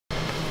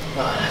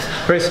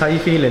Chris, how you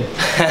feeling?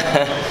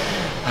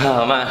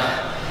 Oh man,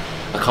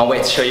 I can't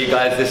wait to show you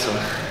guys this one.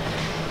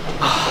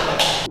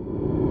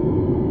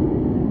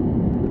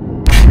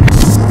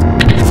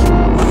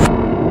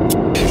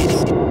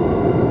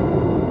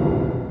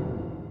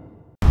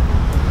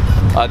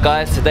 Alright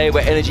guys, today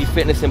we're at Energie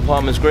Fitness in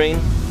Palmer's Green.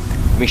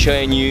 We're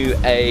showing you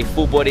a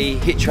full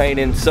body HIIT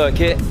training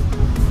circuit.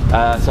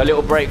 So a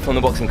little break from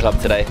the boxing club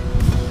today.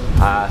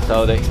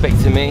 So they're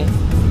expecting me.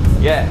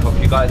 Yeah, hope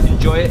you guys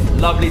enjoy it.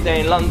 Lovely day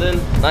in London,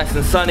 nice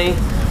and sunny.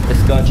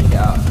 Let's go and check it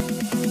out.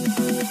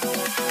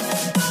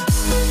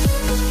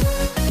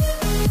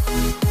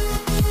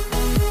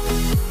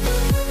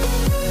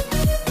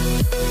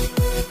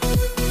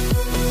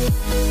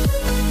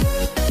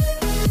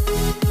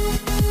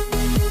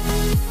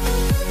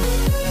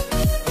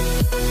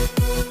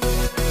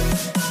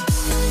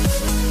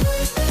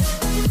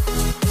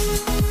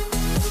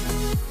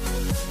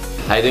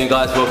 How you doing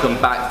guys?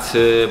 Welcome back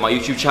to my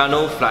YouTube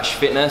channel, Flash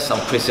Fitness. I'm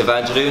Chris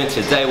Evangelou, and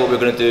today what we're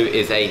going to do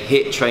is a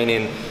HIIT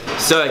training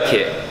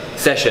circuit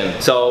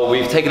session. So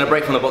we've taken a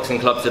break from the boxing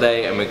club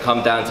today and we've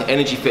come down to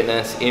Energie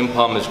Fitness in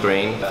Palmer's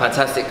Green.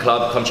 Fantastic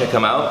club, come check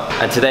them out.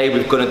 And today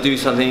we're going to do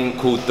something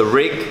called the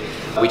rig,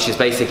 which is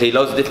basically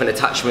loads of different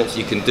attachments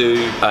you can do,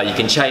 you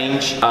can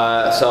change.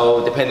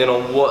 So depending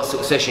on what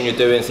sort of session you're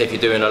doing, say if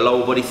you're doing a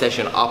lower body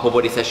session, upper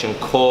body session,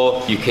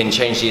 core, you can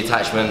change the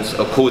attachments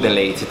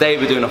accordingly. Today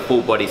we're doing a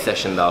full body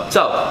session though.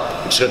 So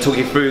I'm just going to talk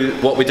you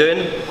through what we're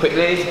doing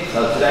quickly.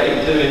 So today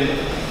we're doing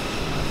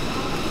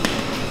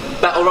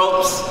battle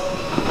ropes.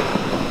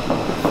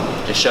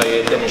 Just show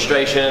you a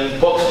demonstration.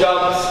 Box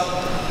jumps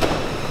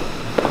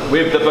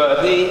with the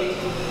burpee,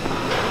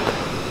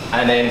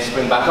 and then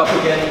spring back up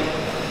again.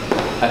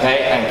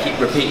 Okay, and keep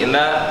repeating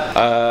that.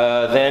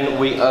 Then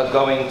we are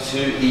going to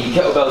the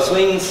kettlebell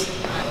swings.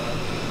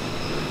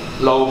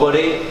 Lower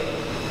body.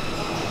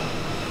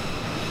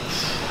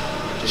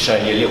 Just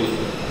showing you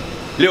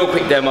a little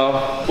quick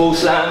demo. Ball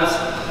slams.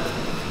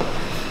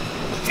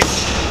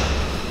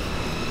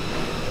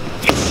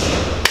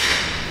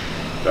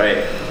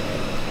 Great.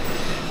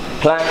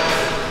 Plank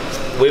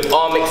with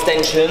arm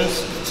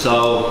extensions.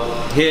 So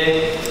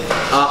here,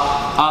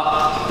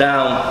 up,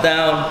 down,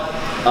 down.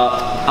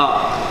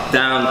 Up,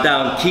 down,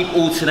 down. Keep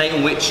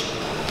alternating which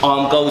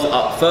arm goes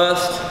up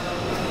first.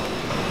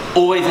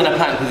 Always in a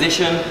plank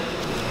position.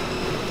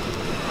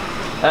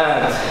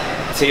 And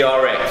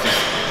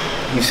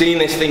TRX. You've seen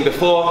this thing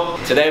before.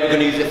 Today we're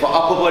going to use it for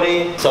upper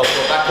body. So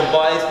for back and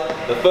buys,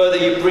 the further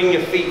you bring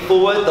your feet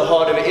forward, the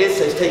harder it is.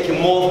 So it's taking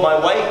more of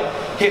my weight.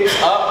 Hips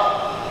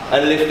up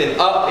and lifting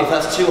up. If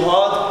that's too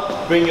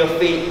hard, bring your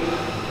feet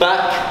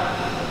back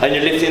and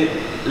you're lifting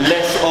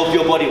less of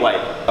your body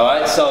weight.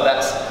 Alright, so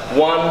that's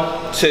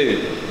 1,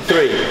 2,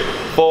 3,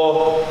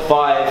 4,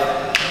 5,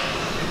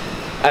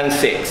 and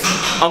 6.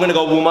 I'm gonna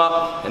go warm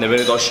up and then we're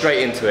gonna go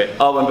straight into it.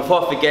 Oh, and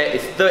before I forget,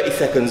 it's 30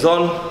 seconds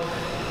on.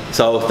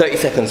 So 30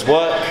 seconds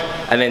work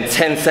and then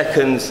 10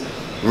 seconds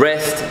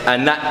rest,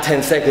 and that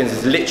 10 seconds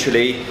is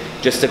literally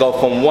just to go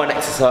from one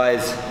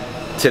exercise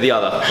to the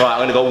other. Alright, I'm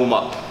gonna go warm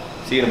up.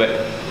 See you in a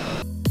bit.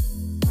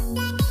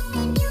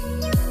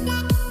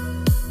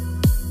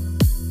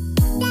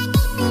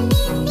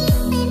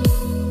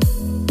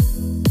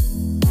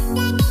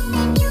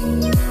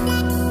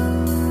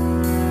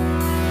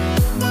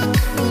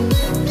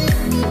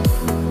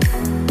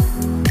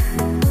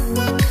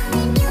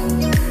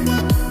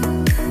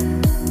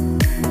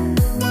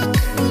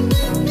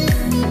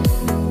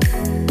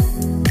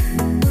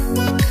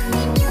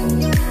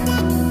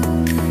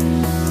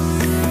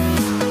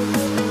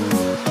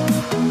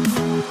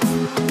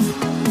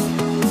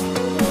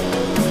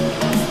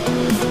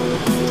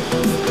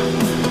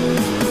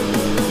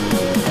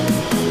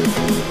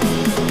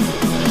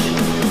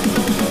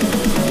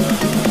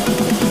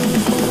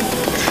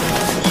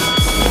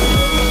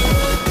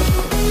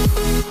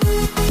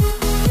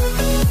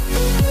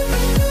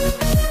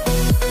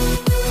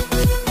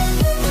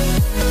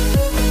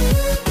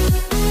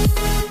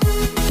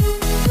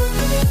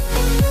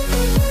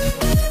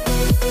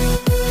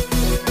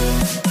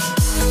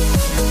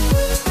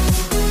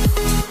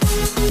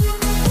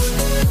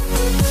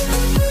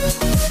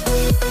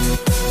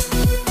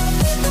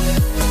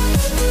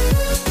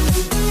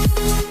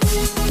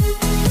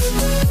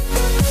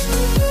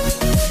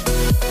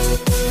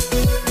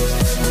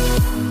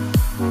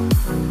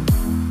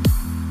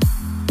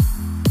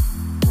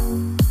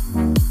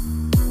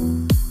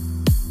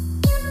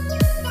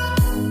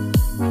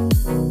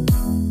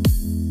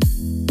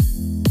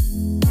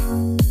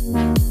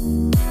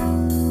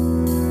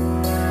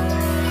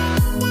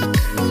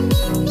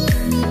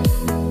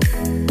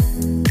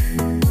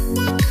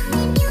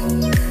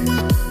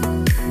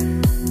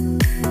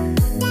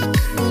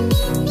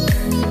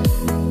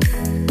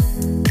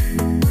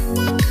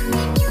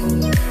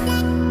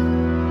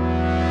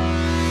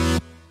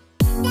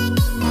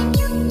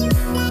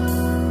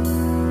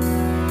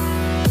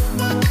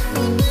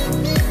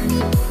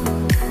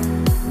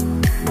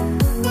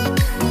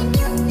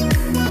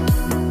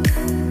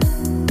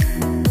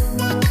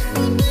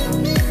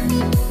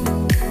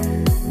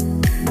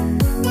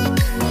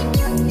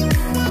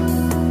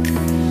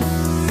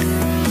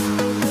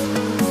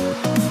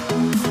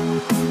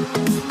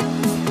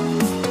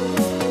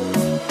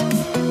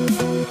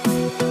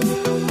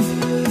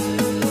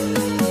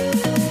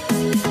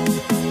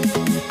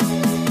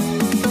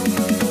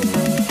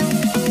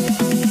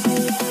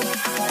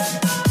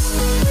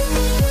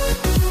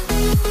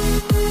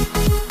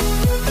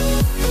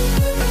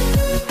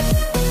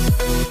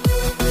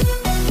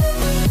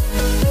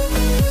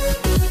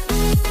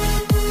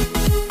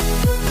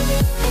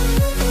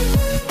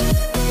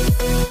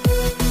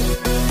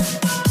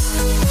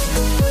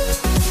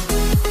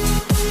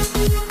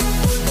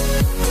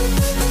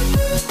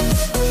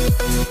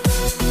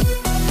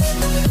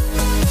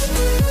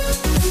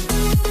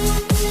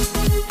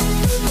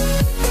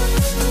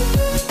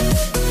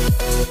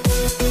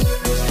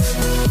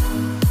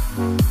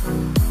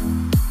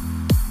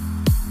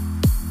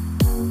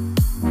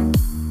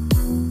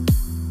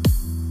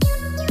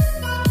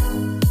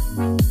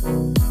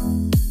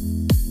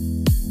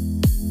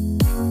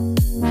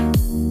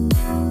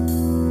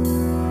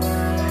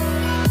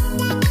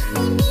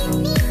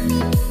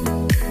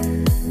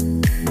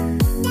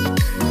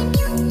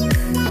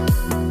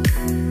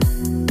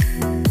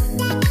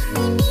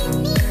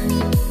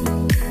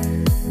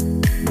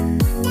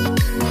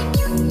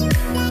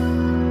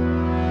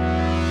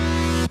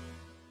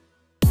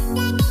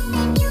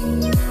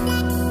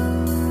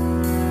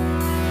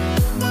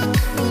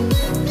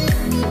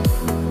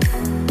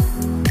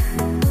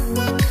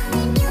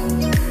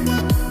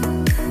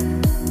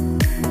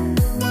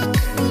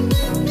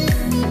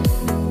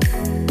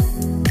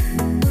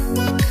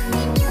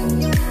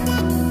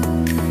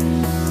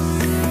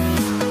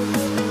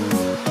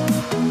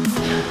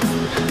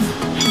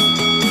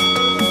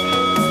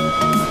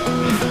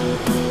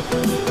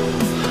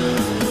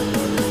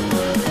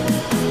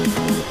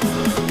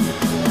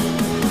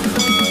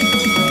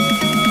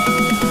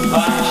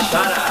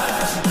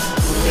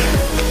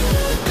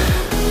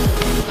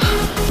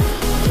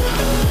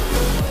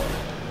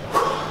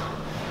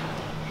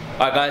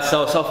 Alright guys,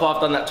 so far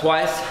I've done that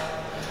twice.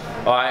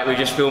 Alright, we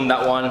just filmed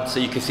that one so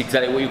you can see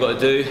exactly what you've got to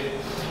do.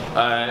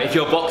 If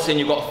you're boxing,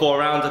 you've got a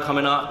 4-rounder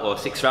coming up, or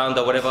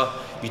 6-rounder, whatever.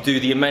 You do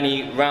the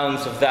many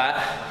rounds of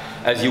that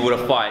as you would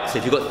a fight. So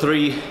if you've got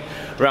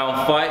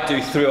 3-round fight, do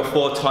 3 or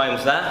 4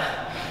 times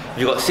that.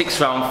 If you've got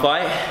 6-round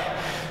fight,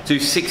 do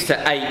 6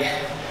 to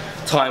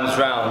 8 times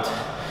round.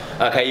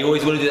 Okay, you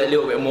always want to do that a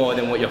little bit more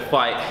than what your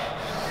fight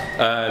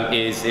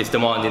is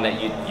demanding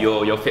that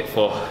you're fit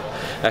for.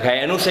 Okay,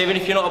 and also even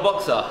if you're not a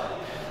boxer,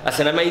 that's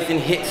an amazing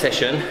HIIT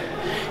session.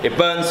 It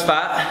burns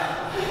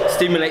fat,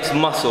 stimulates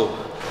muscle.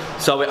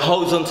 So it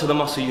holds on to the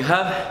muscle you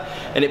have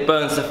and it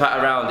burns the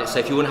fat around it. So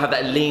if you want to have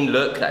that lean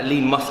look, that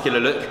lean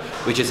muscular look,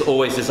 which is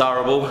always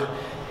desirable,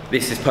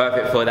 this is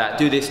perfect for that.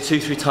 Do this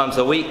 2-3 times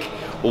a week.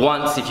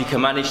 Once, if you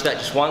can manage that,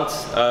 just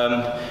once.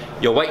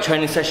 Your weight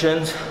training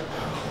sessions,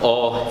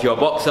 or if you're a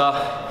boxer,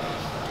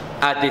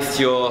 add this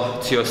to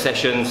your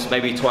sessions,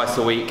 maybe twice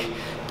a week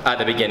at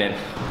the beginning.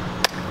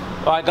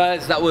 Alright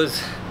guys, that was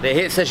the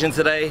HIIT session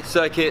today,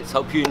 circuits,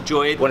 hope you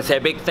enjoyed. I want to say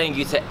a big thank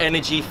you to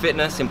Energie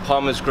Fitness in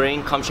Palmer's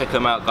Green. Come check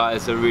them out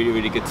guys, they're a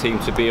really good team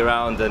to be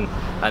around, and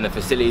the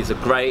facilities are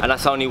great. And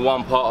that's only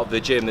one part of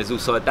the gym, there's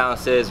also a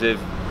downstairs with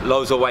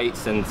loads of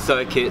weights and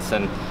circuits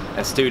and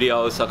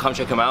studios, so come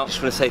check them out.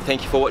 Just want to say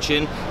thank you for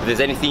watching. If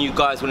there's anything you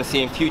guys want to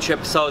see in future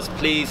episodes,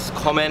 please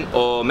comment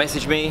or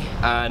message me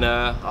and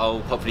I'll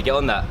hopefully get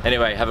on that.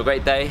 Anyway, have a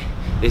great day.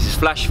 This is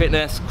Flash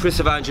Fitness,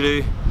 Chris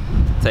Evangelou,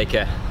 take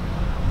care.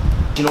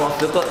 Do you know what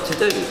I forgot to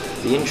do?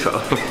 The intro,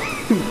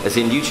 as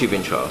in YouTube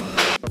intro.